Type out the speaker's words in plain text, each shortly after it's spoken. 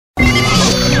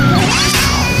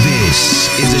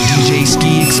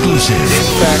exclusive.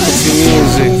 Faculty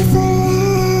Music,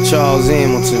 Charles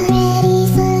Hamilton.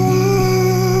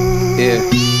 Yeah.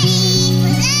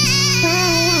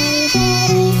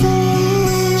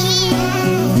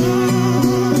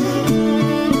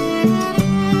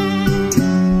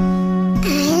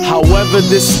 However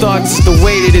this starts is the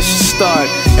way that it should start.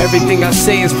 Everything I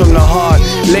say is from the heart.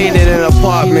 Laid in an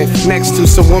apartment next to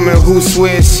some woman who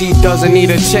swears she doesn't need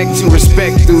a check to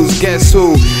respect dudes. Guess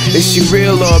who? Is she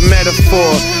real or a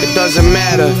metaphor? It doesn't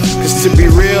matter, cause to be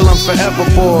real I'm forever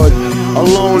bored.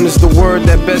 Alone is the word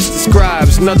that best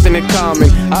describes nothing in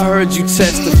common. I heard you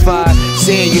testify,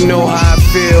 saying you know how I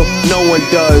feel. No one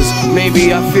does.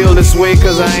 Maybe I feel this way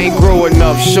cause I ain't grow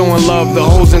enough. Showing love to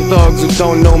hoes and thugs who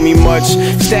don't know me much.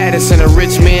 Status in a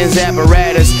rich man's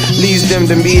apparatus leads them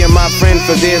to me and my friend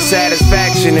for their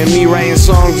satisfaction. And me writing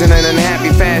songs in an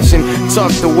unhappy fashion,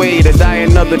 tucked away to die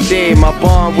another day. My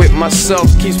bond with myself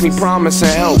keeps me promising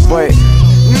help, but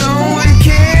no one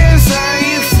cares how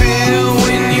you feel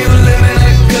when you live in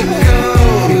a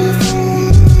cocoon.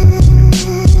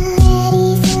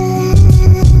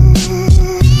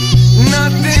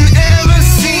 Nothing ever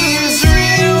seems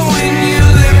real when you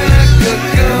live in a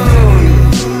cocoon.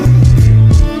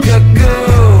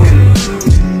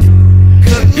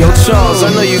 Yo Charles, I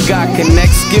know you got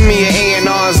connects. Give me your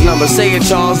A&R's number. Say it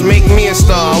Charles, make me a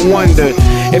star. I wonder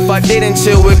if I didn't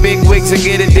chill with big wigs or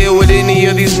get a deal with any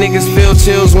of these niggas, feel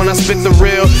chills when I spit the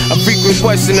real. A frequent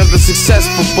question of the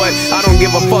successful, but I don't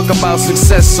give a fuck about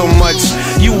success so much.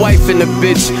 You wife and a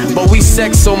bitch, but we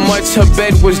sex so much. Her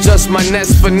bed was just my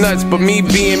nest for nuts. But me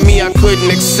being me, I couldn't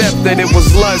accept that it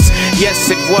was lust. Yes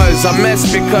it was, I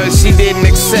messed because she didn't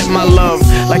accept my love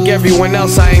like everyone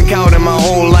else I encountered my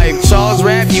whole life. Charles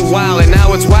rap, you wild, and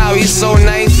now it's wow. He's so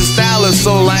nice, his style is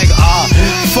so like,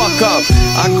 fuck up.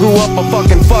 I grew up a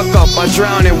fucking fuck up. I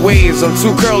drown in waves. I'm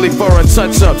too curly for a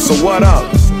touch up. So what up?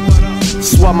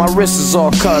 That's why my wrist is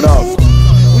all cut up.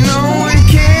 No one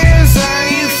cares how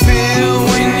you feel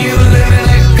when you live in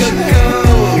a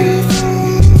cocoon.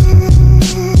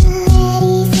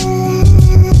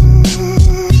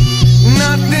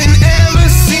 Nothing ever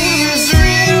seems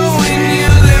real when you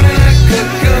live in a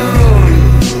cocoon.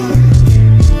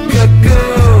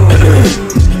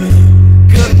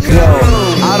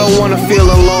 I don't wanna feel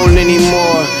alone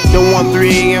anymore. Don't want 3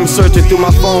 AM searching through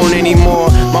my phone anymore.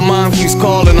 My mom keeps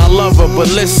calling, I love her, but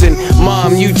listen,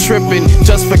 mom, you tripping,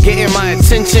 just for getting my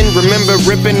attention. Remember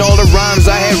ripping all the rhymes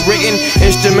I had written,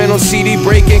 instrumental CD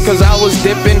breaking, cause I was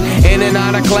dipping in and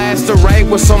out of class to write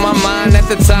what's on my mind at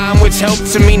the time, which helped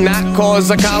to me not cause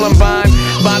a Columbine.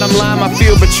 Bottom line, I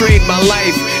feel betrayed by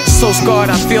life. So scarred,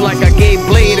 I feel like I gave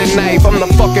Blade a knife. I'm the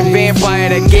fucking vampire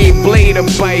that gave Blade a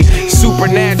bite.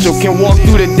 Supernatural, can walk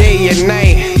through the day and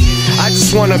night. I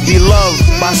just wanna be loved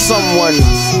by someone,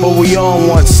 but we all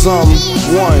want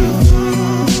someone.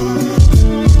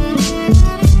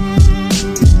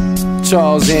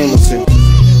 Charles Hamilton.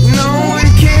 No one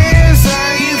cares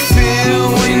how you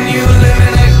feel when you live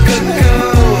in a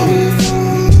cocoon.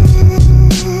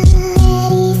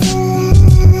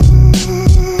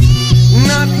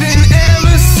 Nothing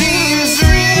ever seems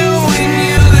real when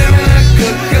you live in a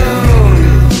cocoon.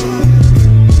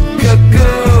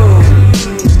 Cocoon.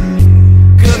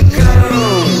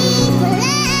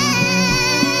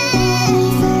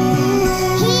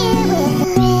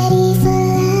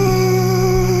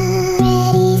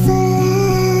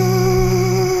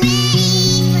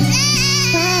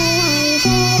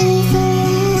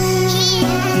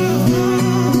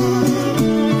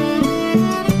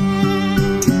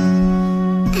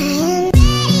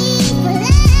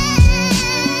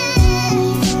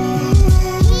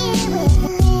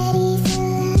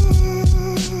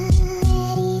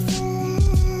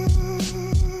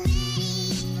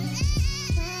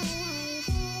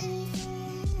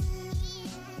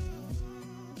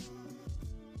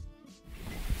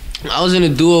 I was in a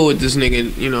duo with this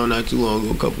nigga, you know, not too long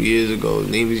ago, a couple years ago. His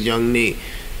name is Young Nate.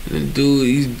 And the dude,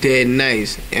 he's dead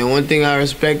nice. And one thing I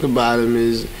respect about him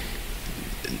is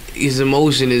his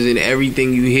emotion is in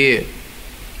everything you hear.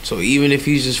 So even if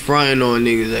he's just fronting on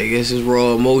niggas, I guess it's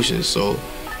raw emotion. So,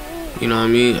 you know what I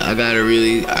mean? I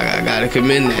gotta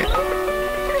commend that.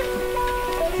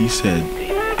 He said,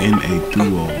 in a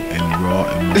duo and raw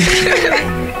emotion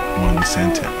in one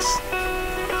sentence.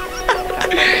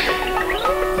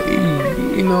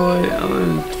 You know what?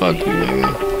 Fuck you, nigga.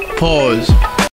 Pause.